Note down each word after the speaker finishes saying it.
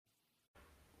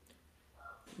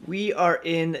We are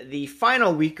in the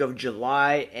final week of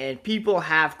July, and people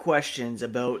have questions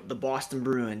about the Boston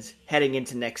Bruins heading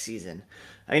into next season.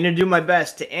 I'm going to do my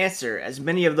best to answer as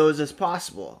many of those as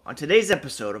possible on today's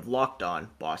episode of Locked On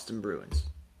Boston Bruins.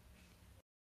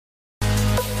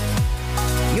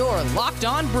 You're Locked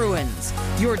On Bruins,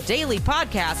 your daily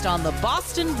podcast on the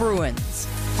Boston Bruins.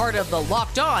 Part of the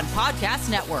Locked On Podcast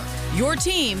Network, your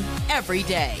team every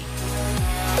day.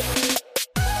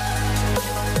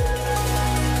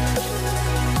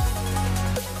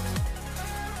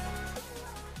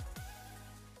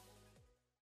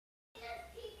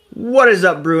 What is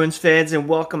up, Bruins fans, and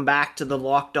welcome back to the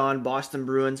Locked On Boston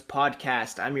Bruins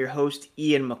podcast. I'm your host,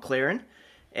 Ian McLaren,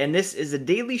 and this is a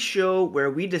daily show where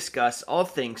we discuss all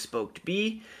things Spoked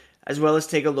B, as well as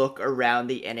take a look around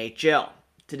the NHL.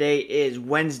 Today is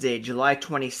Wednesday, July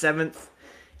 27th,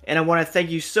 and I want to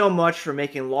thank you so much for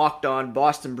making Locked On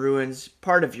Boston Bruins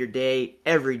part of your day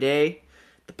every day.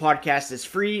 The podcast is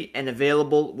free and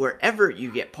available wherever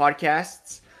you get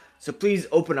podcasts, so please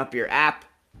open up your app.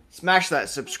 Smash that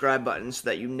subscribe button so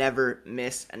that you never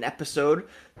miss an episode.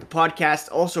 The podcast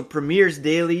also premieres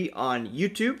daily on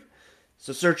YouTube,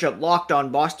 so search up Locked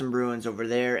On Boston Bruins over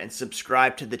there and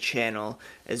subscribe to the channel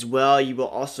as well. You will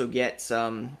also get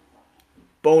some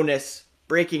bonus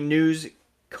breaking news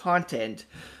content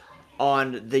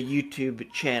on the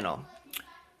YouTube channel.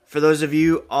 For those of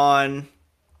you on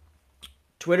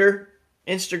Twitter,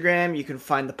 Instagram, you can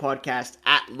find the podcast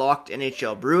at Locked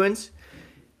NHL Bruins.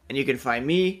 And you can find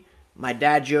me, my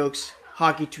dad jokes,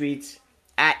 hockey tweets,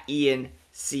 at Ian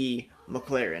C.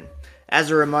 McLaren. As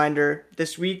a reminder,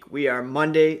 this week we are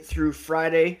Monday through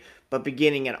Friday, but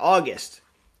beginning in August,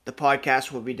 the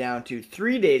podcast will be down to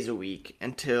 3 days a week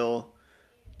until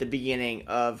the beginning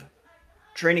of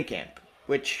training camp,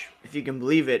 which, if you can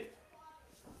believe it,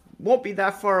 won't be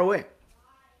that far away.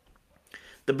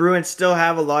 The Bruins still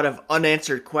have a lot of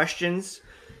unanswered questions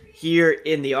here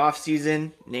in the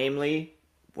offseason, namely,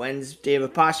 when's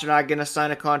David Pastrnak going to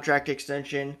sign a contract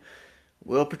extension?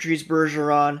 Will Patrice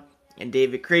Bergeron and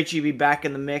David Krejci be back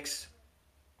in the mix?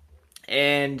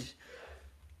 And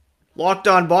Locked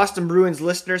On Boston Bruins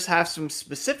listeners have some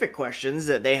specific questions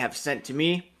that they have sent to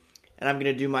me, and I'm going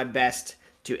to do my best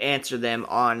to answer them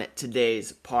on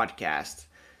today's podcast.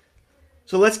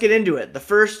 So let's get into it. The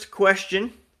first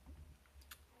question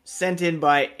sent in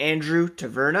by Andrew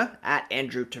Taverna, at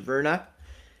Andrew Taverna,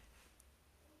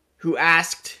 who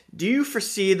asked, do you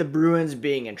foresee the Bruins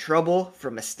being in trouble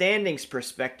from a standings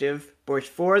perspective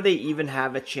before they even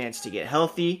have a chance to get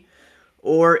healthy,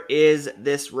 or is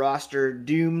this roster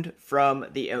doomed from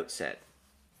the outset?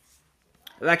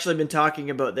 I've actually been talking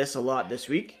about this a lot this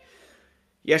week.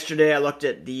 Yesterday I looked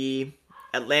at the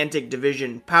Atlantic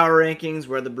Division power rankings,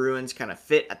 where the Bruins kind of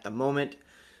fit at the moment.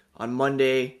 On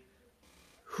Monday,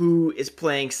 who is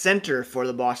playing center for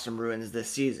the Boston Bruins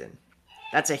this season?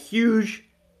 That's a huge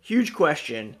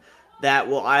question that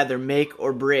will either make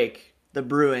or break the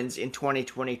Bruins in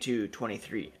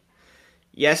 2022-23.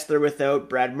 Yes, they're without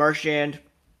Brad Marchand,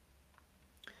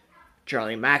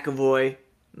 Charlie McAvoy,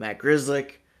 Matt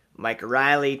Grzelcyk, Mike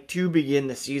O'Reilly to begin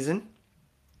the season.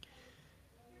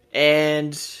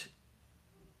 And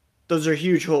those are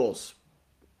huge holes.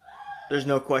 There's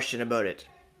no question about it.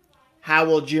 How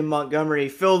will Jim Montgomery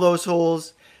fill those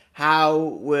holes? How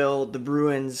will the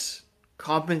Bruins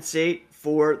compensate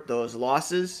for those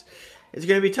losses? It's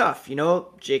going to be tough.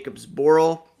 Jacobs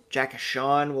Borrell, Jack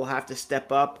Ashawn will have to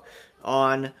step up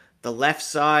on the left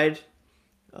side,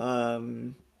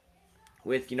 with,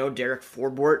 Derek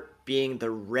Forbort being the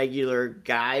regular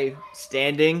guy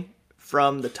standing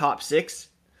from the top six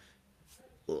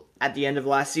at the end of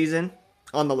last season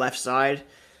on the left side.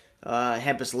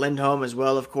 Hampus Lindholm as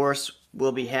well, of course,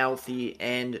 will be healthy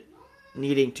and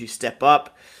needing to step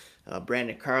up.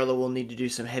 Brandon Carlo will need to do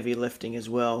some heavy lifting as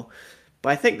well. But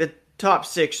I think the top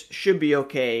six should be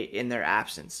okay in their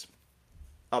absence.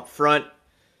 Up front,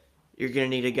 you're going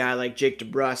to need a guy like Jake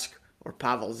DeBrusk or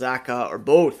Pavel Zacha or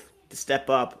both to step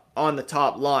up on the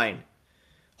top line.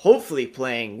 Hopefully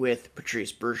playing with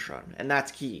Patrice Bergeron, and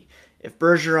that's key. If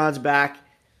Bergeron's back,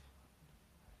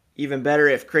 even better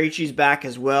if Krejci's back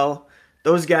as well.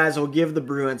 Those guys will give the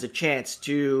Bruins a chance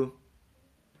to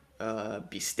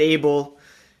be stable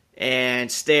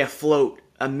and stay afloat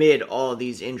amid all of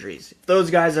these injuries. If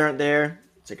those guys aren't there,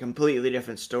 it's a completely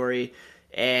different story,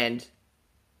 and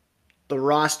the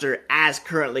roster as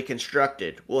currently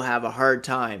constructed will have a hard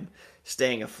time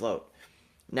staying afloat.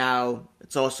 Now,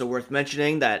 it's also worth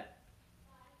mentioning that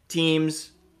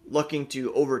teams looking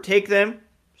to overtake them,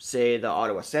 say the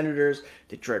Ottawa Senators,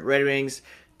 Detroit Red Wings,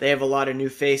 they have a lot of new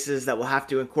faces that will have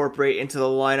to incorporate into the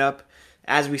lineup.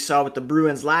 as we saw with the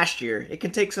Bruins last year, it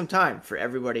can take some time for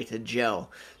everybody to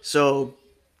gel. So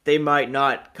they might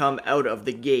not come out of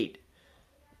the gate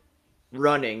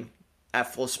running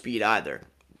at full speed either,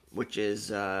 which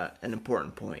is an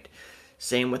important point.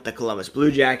 Same with the Columbus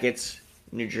Blue Jackets,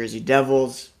 New Jersey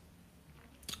Devils,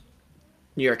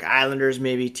 New York Islanders,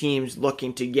 maybe teams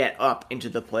looking to get up into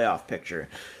the playoff picture.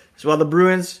 So while the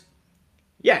Bruins,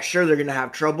 yeah, sure, they're going to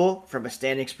have trouble from a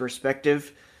standings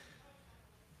perspective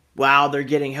while they're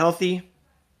getting healthy,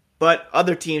 but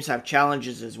other teams have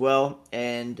challenges as well,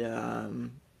 and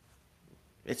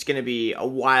it's going to be a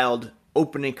wild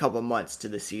opening couple months to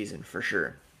the season for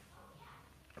sure.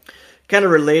 Kind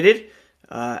of related,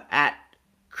 at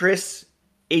Chris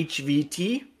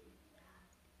HVT,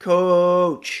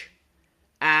 Coach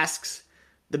asks,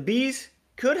 the Bees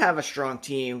could have a strong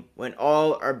team when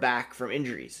all are back from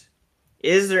injuries.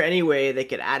 Is there any way they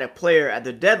could add a player at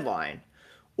the deadline,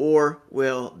 or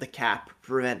will the cap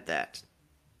prevent that?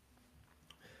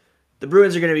 The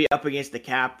Bruins are going to be up against the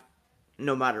cap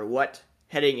no matter what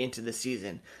heading into the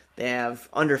season. They have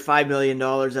under $5 million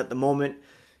at the moment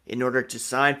in order to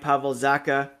sign Pavel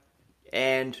Zacha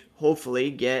and hopefully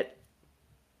get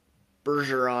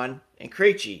Bergeron and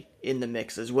Krejci in the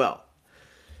mix as well.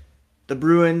 The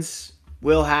Bruins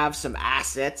will have some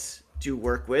assets to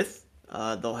work with.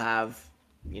 They'll have,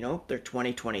 their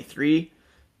 2023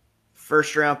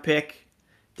 first-round pick.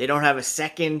 They don't have a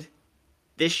second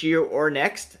this year or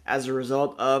next as a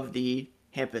result of the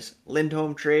Hampus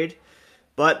Lindholm trade,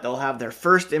 but they'll have their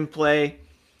first in play,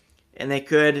 and they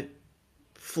could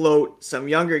float some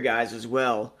younger guys as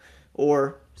well,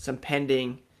 or some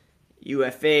pending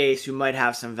UFAs who might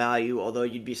have some value, although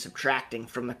you'd be subtracting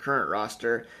from the current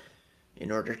roster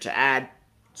in order to add.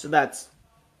 So that's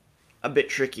a bit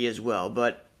tricky as well,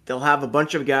 but they'll have a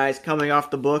bunch of guys coming off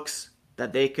the books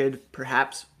that they could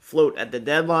perhaps float at the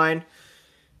deadline.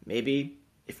 Maybe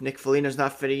if Nick Foligno's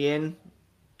not fitting in,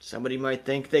 somebody might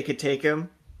think they could take him.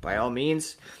 By all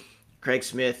means, Craig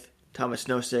Smith, Thomas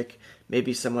Nosek,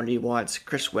 maybe somebody wants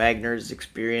Chris Wagner's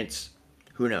experience.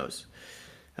 Who knows?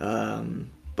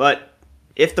 But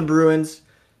if the Bruins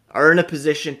are in a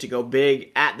position to go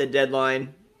big at the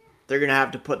deadline, they're going to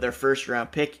have to put their first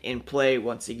round pick in play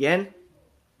once again.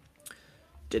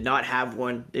 Did not have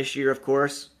one this year, of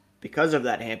course, because of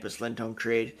that Hampus Lindholm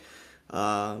trade.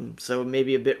 So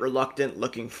maybe a bit reluctant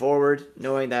looking forward,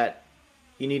 knowing that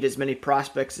you need as many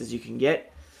prospects as you can get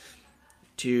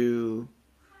to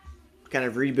kind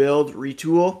of rebuild,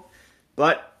 retool.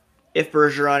 But if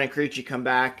Bergeron and Krejci come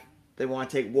back, they want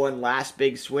to take one last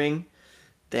big swing,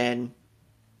 then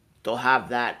they'll have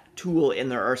that tool in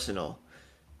their arsenal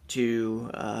to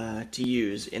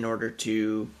use in order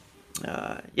to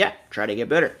try to get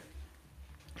better.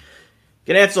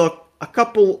 Gonna answer a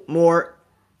couple more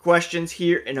questions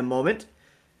here in a moment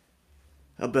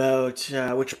about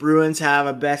which Bruins have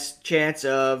a best chance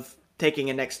of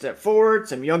taking a next step forward,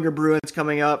 some younger Bruins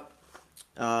coming up,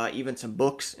 even some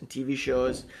books and TV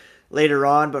shows later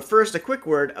on. But first, a quick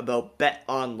word about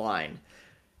BetOnline.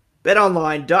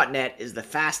 BetOnline.net is the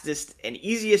fastest and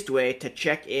easiest way to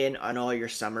check in on all your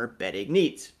summer betting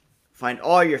needs. Find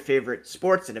all your favorite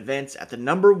sports and events at the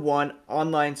 #1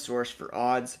 online source for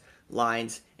odds,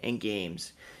 lines, and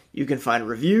games. You can find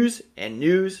reviews and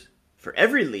news for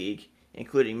every league,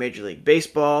 including Major League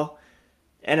Baseball,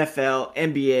 NFL,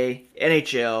 NBA,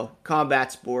 NHL,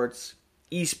 combat sports,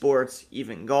 esports,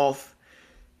 even golf.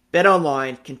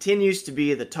 BetOnline continues to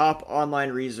be the top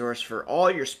online resource for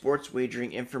all your sports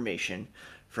wagering information,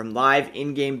 from live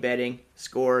in-game betting,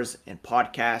 scores, and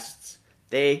podcasts.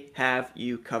 They have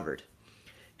you covered.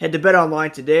 Head to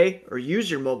BetOnline today or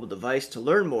use your mobile device to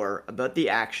learn more about the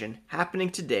action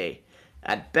happening today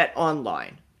at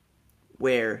BetOnline,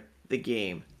 where the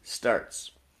game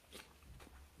starts.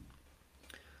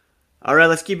 All right,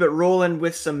 let's keep it rolling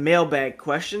with some mailbag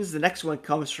questions. The next one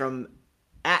comes from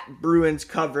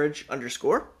 @BruinsCoverage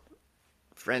 _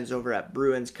 friends over at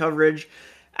Bruins Coverage,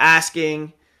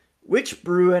 asking which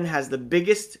Bruin has the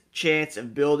biggest chance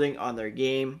of building on their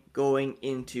game going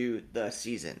into the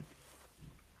season.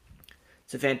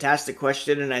 It's a fantastic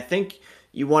question, and I think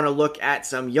you want to look at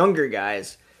some younger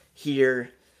guys here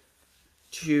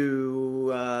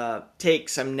to take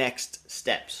some next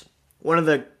steps. One of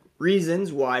the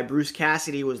reasons why Bruce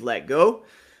Cassidy was let go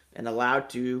and allowed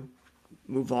to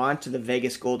move on to the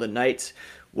Vegas Golden Knights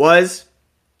was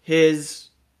his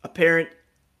apparent,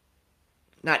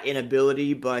 not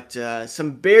inability, but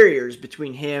some barriers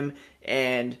between him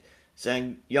and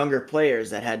some younger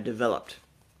players that had developed.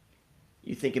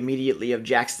 You think immediately of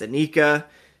Jack Stanika,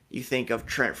 you think of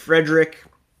Trent Frederick.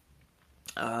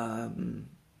 Those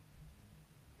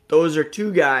are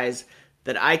two guys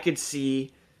that I could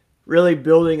see really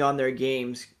building on their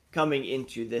games coming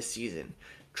into this season.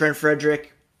 Trent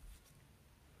Frederic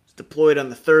is deployed on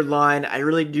the third line. I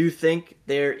really do think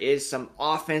there is some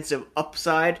offensive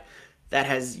upside that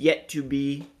has yet to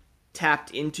be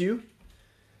tapped into.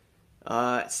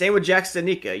 Same with Jack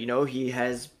Studnicka. He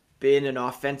has been an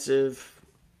offensive,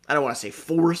 I don't want to say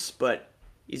force, but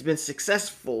he's been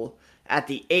successful at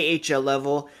the AHL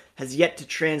level, has yet to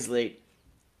translate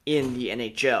in the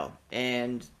NHL.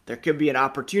 And there could be an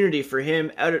opportunity for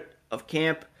him out of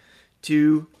camp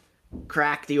to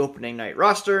crack the opening night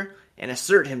roster and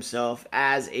assert himself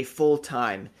as a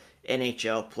full-time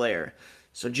NHL player.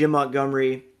 So Jim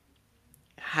Montgomery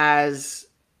has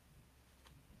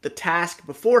the task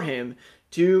before him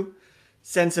to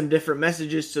send some different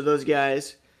messages to those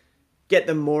guys, get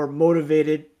them more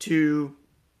motivated to,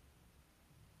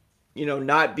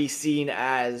 not be seen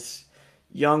as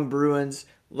young Bruins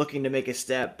looking to make a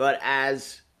step, but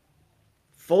as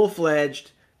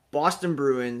full-fledged Boston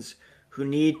Bruins who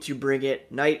need to bring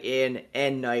it night in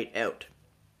and night out.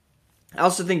 I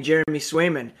also think Jeremy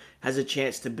Swayman has a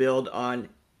chance to build on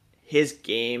his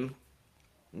game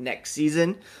next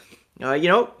season.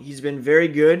 He's been very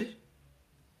good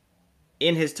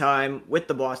in his time with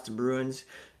the Boston Bruins,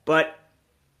 but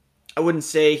I wouldn't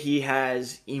say he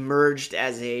has emerged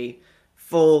as a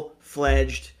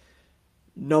full-fledged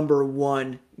number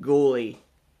one goalie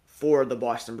for the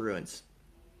Boston Bruins.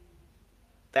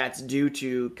 That's due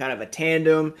to kind of a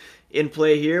tandem in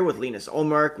play here with Linus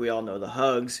Ullmark. We all know the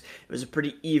Hugs. It was a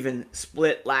pretty even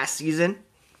split last season.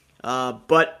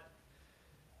 But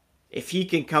if he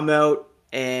can come out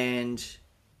and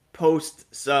post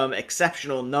some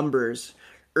exceptional numbers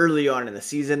early on in the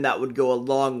season, that would go a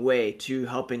long way to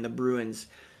helping the Bruins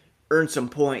earn some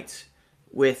points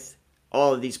with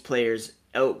all of these players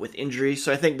out with injury.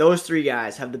 So I think those three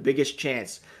guys have the biggest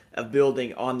chance of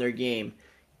building on their game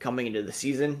coming into the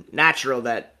season. Natural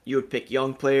that you would pick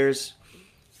young players.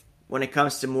 When it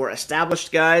comes to more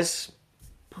established guys,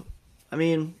 I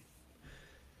don't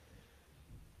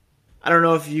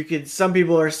know if you could. Some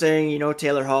people are saying,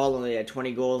 Taylor Hall only had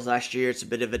 20 goals last year. It's a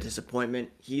bit of a disappointment.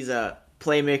 He's a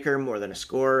playmaker more than a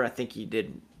scorer. I think he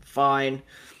did fine.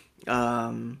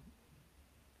 Hampus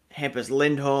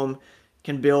Lindholm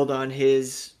can build on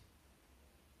his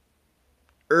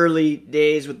early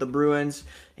days with the Bruins,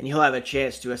 and he'll have a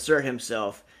chance to assert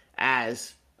himself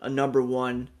as a number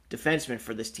one defenseman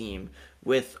for this team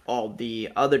with all the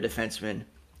other defensemen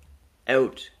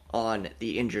out on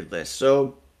the injured list.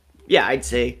 So, yeah, I'd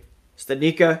say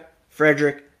Studnicka,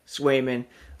 Frederic, Swayman,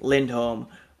 Lindholm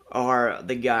are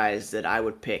the guys that I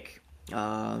would pick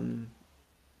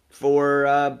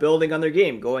for building on their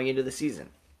game going into the season.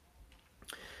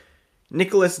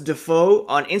 Nicholas Defoe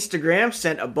on Instagram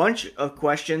sent a bunch of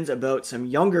questions about some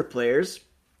younger players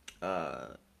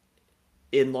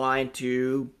in line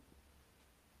to,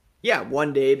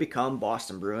 one day become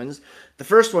Boston Bruins. The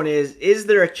first one is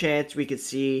there a chance we could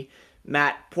see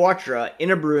Matt Poitras in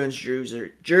a Bruins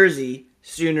jersey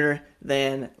sooner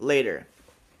than later?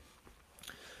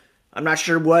 I'm not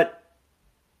sure what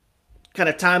kind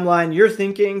of timeline you're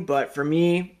thinking, but for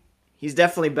me, he's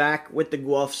definitely back with the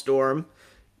Guelph Storm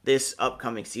this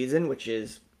upcoming season, which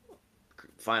is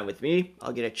fine with me.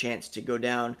 I'll get a chance to go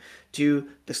down to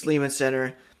the Sleeman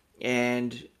Center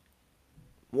and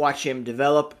watch him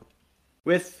develop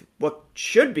with what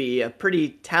should be a pretty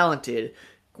talented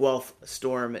Guelph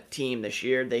Storm team this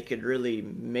year. They could really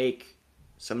make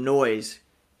some noise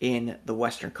in the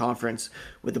Western Conference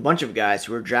with a bunch of guys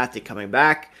who are drafted coming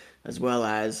back, as well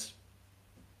as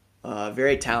a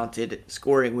very talented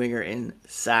scoring winger in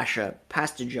Sasha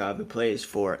Pastujov, who plays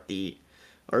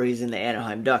he's in the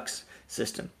Anaheim Ducks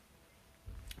system.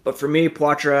 But for me,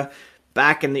 Poitras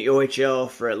back in the OHL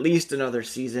for at least another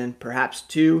season, perhaps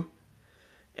two,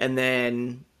 and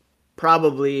then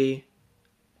probably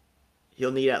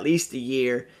he'll need at least a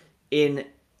year in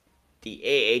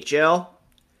the AHL.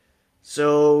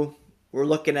 So we're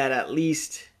looking at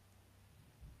least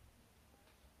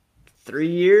 3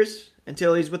 years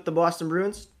until he's with the Boston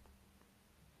Bruins.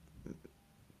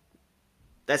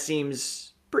 That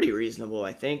seems pretty reasonable,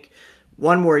 I think.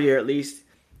 One more year at least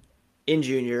in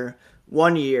junior,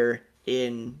 1 year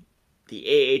in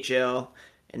the AHL,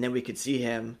 and then we could see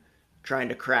him trying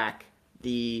to crack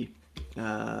the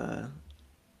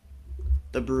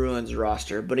Bruins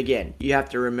roster. But again, you have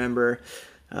to remember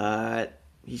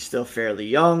he's still fairly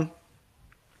young,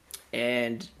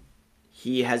 and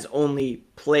he has only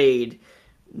played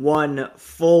one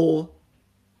full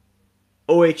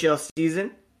OHL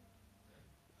season.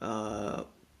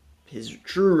 His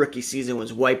true rookie season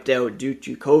was wiped out due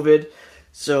to COVID.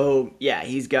 So, yeah,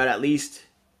 he's got at least,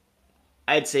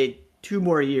 I'd say, 2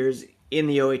 more years in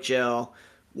the OHL,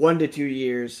 1 to 2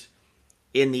 years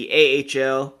in the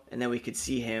AHL, and then we could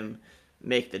see him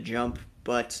make the jump.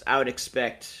 But I would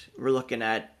expect we're looking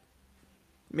at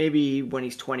maybe when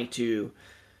he's 22,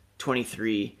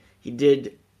 23. He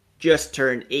did just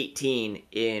turn 18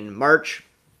 in March,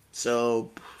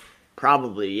 so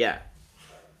probably, yeah,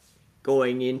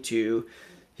 going into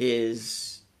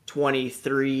his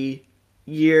 23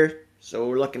 year. So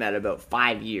we're looking at about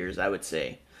 5 years, I would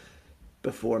say,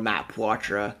 before Matt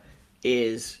Poitras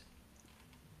is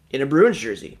in a Bruins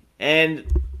jersey. And,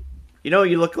 you know,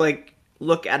 you look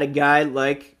at a guy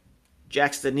like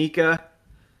Jack Studnicka,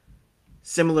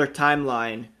 similar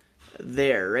timeline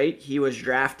there, right? He was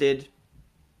drafted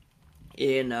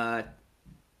in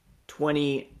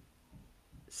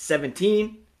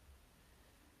 2017.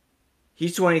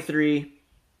 He's 23.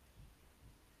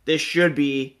 This should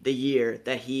be the year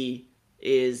that he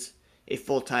is a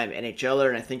full-time NHLer,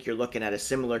 and I think you're looking at a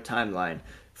similar timeline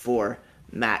for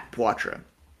Matt Poitras.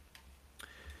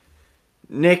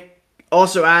 Nick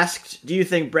also asked, do you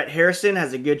think Brett Harrison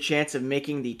has a good chance of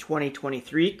making the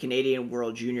 2023 Canadian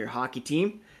World Junior Hockey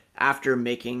Team after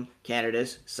making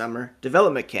Canada's summer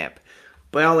development camp?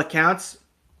 By all accounts,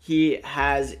 he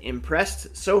has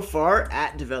impressed so far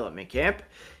at development camp.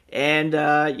 And,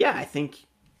 yeah, I think,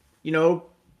 you know,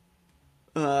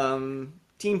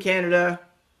 Team Canada,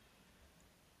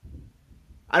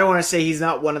 I don't want to say he's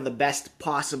not one of the best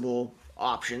possible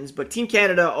options, but Team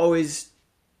Canada always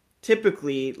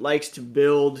typically likes to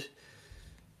build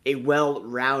a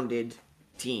well-rounded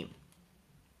team.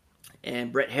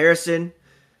 And Brett Harrison,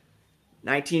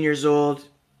 19 years old,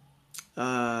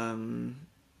 being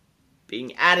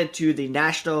added to the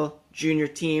national junior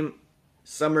team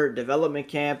summer development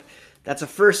camp, that's a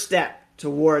first step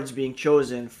towards being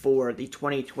chosen for the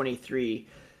 2023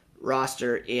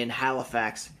 roster in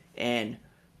Halifax and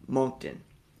Moncton.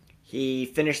 He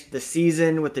finished the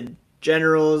season with the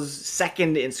Generals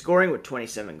second in scoring with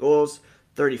 27 goals,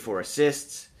 34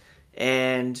 assists,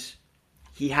 and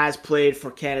he has played for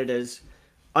Canada's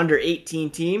under 18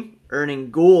 team,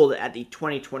 earning gold at the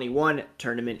 2021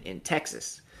 tournament in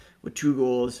Texas with 2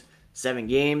 goals, 7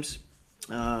 games.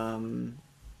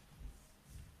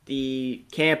 The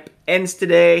camp ends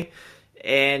today,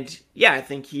 and yeah, I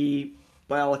think he,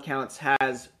 by all accounts,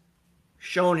 has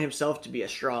shown himself to be a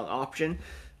strong option.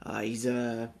 He's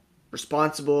a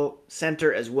responsible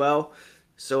center as well,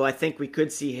 so I think we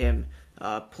could see him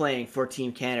playing for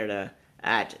Team Canada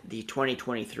at the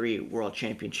 2023 World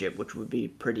Championship, which would be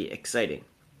pretty exciting.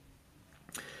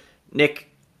 Nick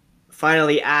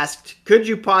finally asked, could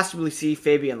you possibly see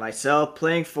Fabian Lysell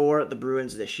playing for the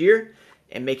Bruins this year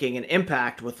and making an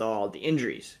impact with all the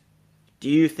injuries? Do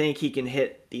you think he can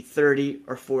hit the 30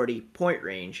 or 40 point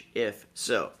range if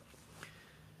so?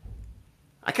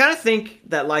 I kind of think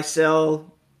that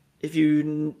Lysell, if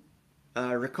you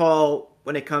recall,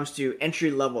 when it comes to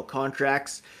entry-level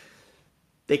contracts,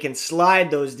 they can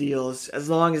slide those deals as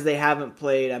long as they haven't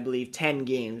played, I believe, 10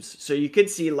 games. So you could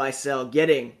see Lysell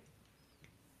getting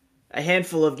a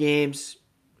handful of games,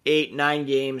 8, 9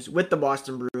 games with the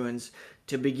Boston Bruins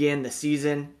to begin the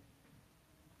season.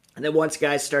 And then once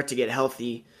guys start to get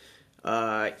healthy,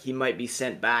 he might be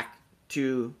sent back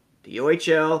to the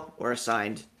OHL or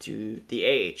assigned to the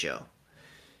AHL.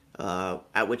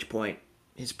 At which point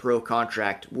his pro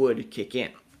contract would kick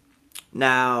in.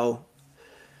 Now,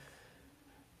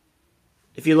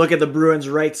 if you look at the Bruins'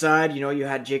 right side, you know, you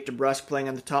had Jake DeBrusk playing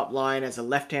on the top line as a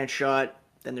left-hand shot.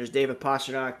 Then there's David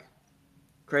Pastrnak,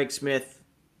 Craig Smith,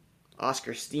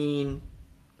 Oscar Steen.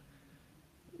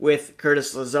 With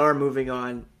Curtis Lazar moving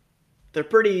on, they're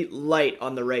pretty light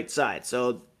on the right side.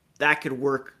 So that could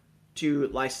work to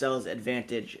Lysell's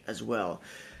advantage as well.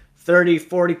 30,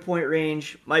 40 point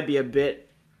range might be a bit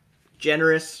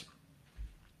generous,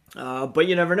 but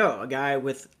you never know. A guy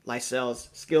with Lysell's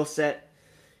skill set,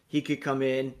 he could come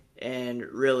in and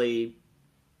really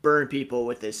burn people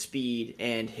with his speed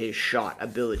and his shot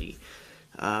ability.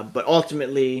 But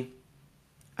ultimately,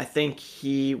 I think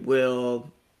he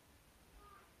will...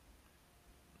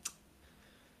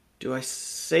 Do I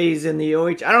say he's in the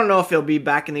OHL? I don't know if he'll be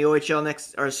back in the OHL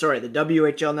the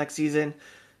WHL next season.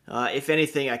 If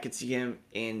anything, I could see him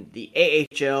in the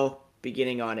AHL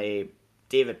beginning on a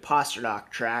David Pastrnak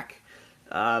track.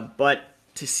 But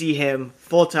to see him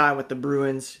full-time with the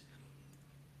Bruins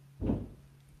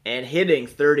and hitting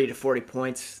 30 to 40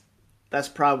 points, that's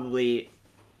probably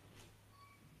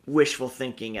wishful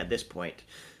thinking at this point.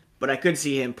 But I could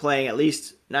see him playing at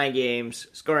least 9 games,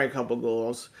 scoring a couple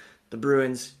goals. The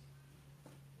Bruins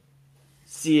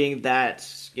seeing that,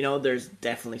 there's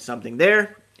definitely something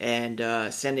there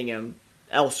and sending him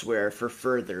elsewhere for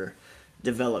further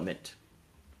development.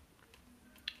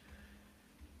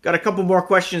 Got a couple more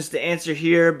questions to answer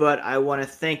here, but I want to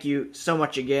thank you so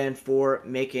much again for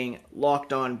making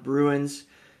Locked On Bruins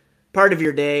part of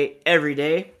your day every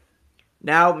day.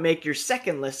 Now make your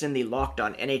second listen the Locked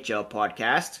On NHL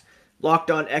podcast. Locked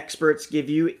On experts give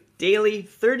you daily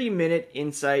 30-minute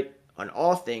insight on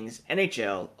all things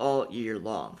NHL all year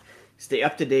long. Stay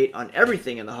up to date on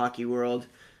everything in the hockey world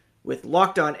with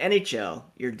Locked On NHL,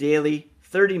 your daily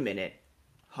 30-minute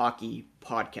hockey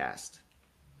podcast.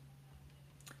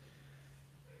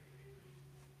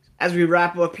 As we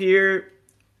wrap up here,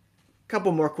 a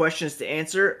couple more questions to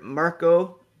answer.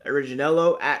 Marco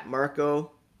Originello at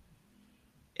Marco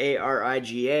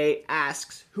Ariga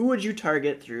asks, who would you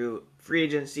target through free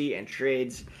agency and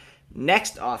trades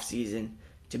next offseason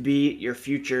to be your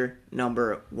future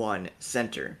number one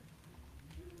center?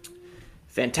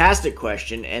 Fantastic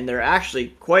question, and there are actually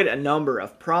quite a number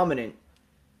of prominent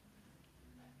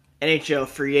NHL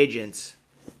free agents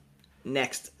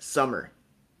next summer.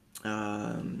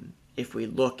 If we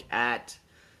look at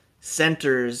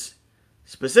centers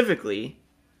specifically,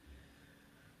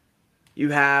 you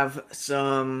have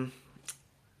some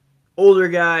older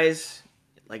guys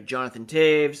like Jonathan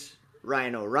Toews,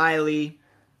 Ryan O'Reilly,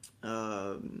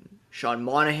 Sean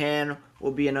Monahan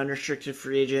will be an unrestricted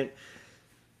free agent.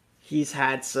 He's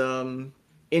had some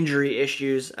injury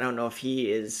issues. I don't know if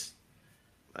he is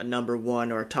a number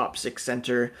one or a top six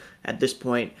center at this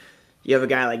point. You have a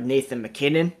guy like Nathan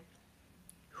MacKinnon,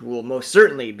 who will most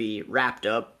certainly be wrapped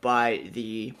up by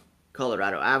the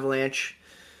Colorado Avalanche.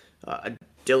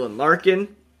 Dylan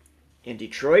Larkin in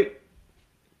Detroit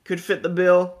could fit the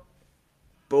bill.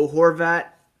 Bo Horvat,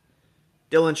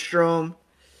 Dylan Strome,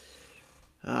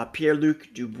 Pierre-Luc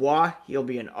Dubois, he'll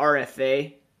be an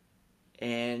RFA,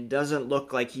 and doesn't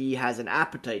look like he has an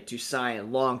appetite to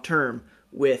sign long-term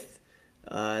with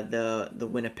the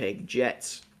Winnipeg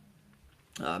Jets.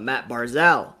 Matt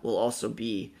Barzal will also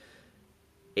be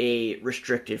a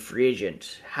restricted free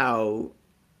agent. How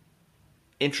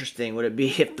interesting would it be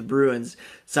if the Bruins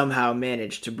somehow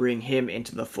managed to bring him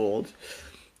into the fold?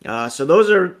 So those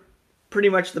are pretty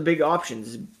much the big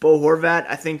options. Bo Horvat,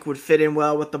 I think, would fit in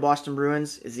well with the Boston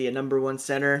Bruins. Is he a number one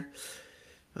center?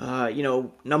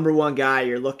 Number one guy,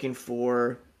 you're looking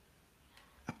for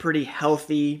a pretty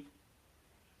healthy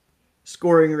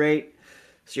scoring rate.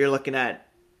 So you're looking at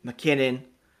McKinnon,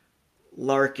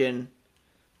 Larkin,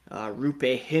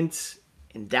 Roope Hintz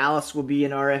in Dallas will be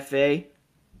an RFA.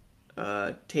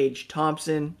 Tage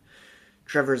Thompson,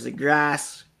 Trevor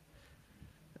Zegras.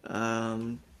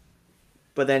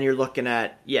 But then you're looking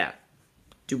at,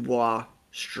 Dubois,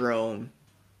 Strome.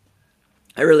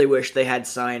 I really wish they had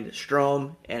signed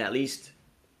Strome and at least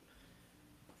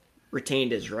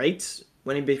retained his rights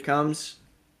when he becomes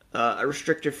a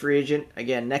restricted free agent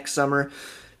again next summer.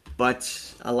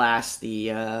 But alas,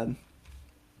 the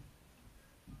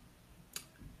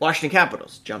Washington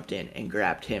Capitals jumped in and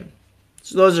grabbed him.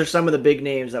 So those are some of the big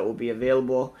names that will be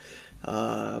available.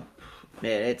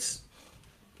 It's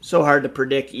so hard to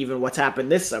predict even what's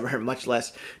happened this summer, much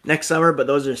less next summer, but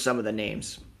those are some of the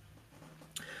names.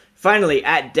 Finally,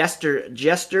 at Dester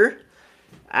Jester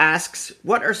asks,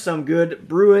 what are some good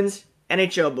Bruins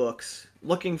NHL books?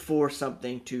 Looking for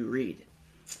something to read.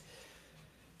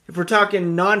 If we're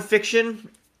talking nonfiction,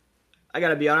 I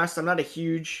gotta be honest, I'm not a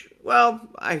huge,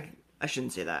 I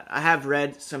shouldn't say that. I have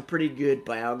read some pretty good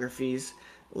biographies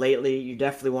lately. You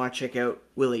definitely want to check out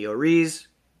Willie O'Ree's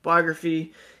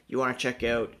biography. You want to check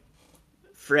out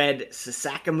Fred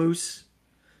Sasakamoose,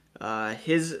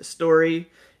 his story.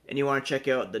 And you want to check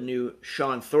out the new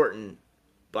Sean Thornton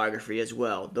biography as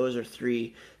well. Those are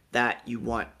three that you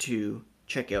want to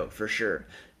check out for sure.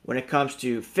 When it comes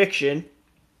to fiction,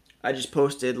 I just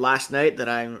posted last night that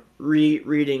I'm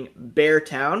rereading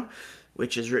Beartown,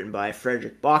 which is written by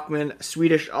Fredrik Backman, a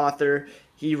Swedish author.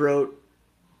 He wrote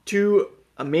two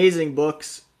amazing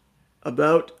books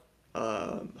about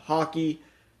hockey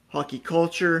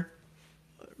culture,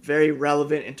 very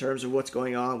relevant in terms of what's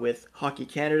going on with Hockey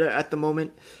Canada at the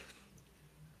moment.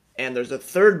 And there's a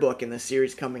third book in the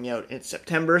series coming out in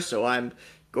September, so I'm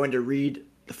going to read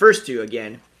the first two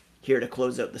again here to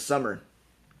close out the summer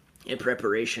in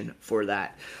preparation for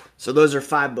that. So those are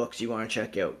 5 books you want to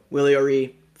check out. Willie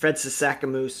O'Ree, Fred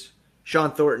Sasakamoose,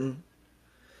 Sean Thornton,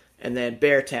 and then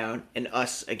Beartown and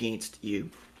Us Against You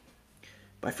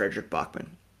by Fredrik Backman.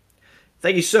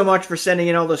 Thank you so much for sending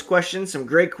in all those questions. Some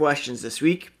great questions this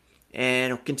week.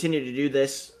 And we'll continue to do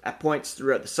this at points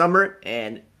throughout the summer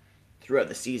and throughout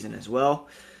the season as well.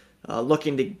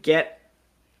 Looking to get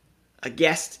a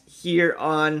guest here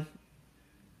on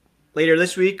later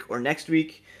this week or next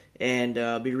week, and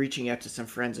be reaching out to some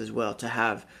friends as well to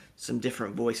have some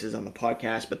different voices on the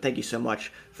podcast. But thank you so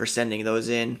much for sending those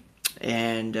in.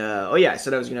 And I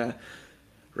said I was going to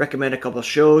recommend a couple of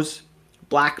shows.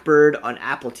 Blackbird on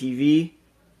Apple TV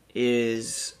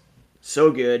is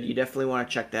so good. You definitely want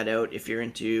to check that out if you're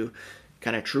into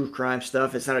kind of true crime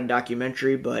stuff. It's not a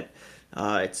documentary, but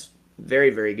it's very,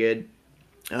 very good.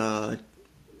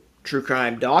 True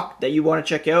crime doc that you want to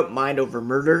check out, Mind Over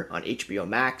Murder on HBO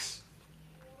Max.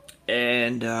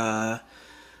 And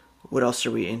what else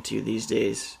are we into these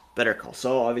days? Better Call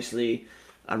Saul, obviously.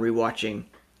 I'm rewatching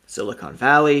Silicon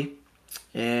Valley.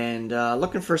 And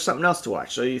looking for something else to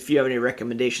watch. So if you have any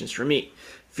recommendations for me,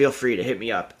 feel free to hit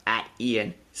me up at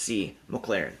Ian C.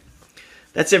 McLaren.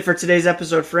 That's it for today's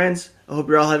episode, friends. I hope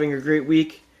you're all having a great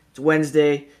week. It's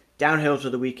Wednesday, downhill to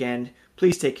the weekend.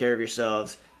 Please take care of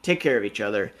yourselves, take care of each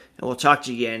other, and we'll talk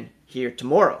to you again here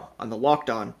tomorrow on the Locked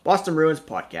On Boston Bruins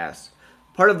podcast,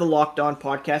 part of the Locked On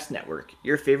Podcast Network,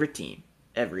 your favorite team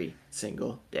every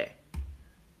single day.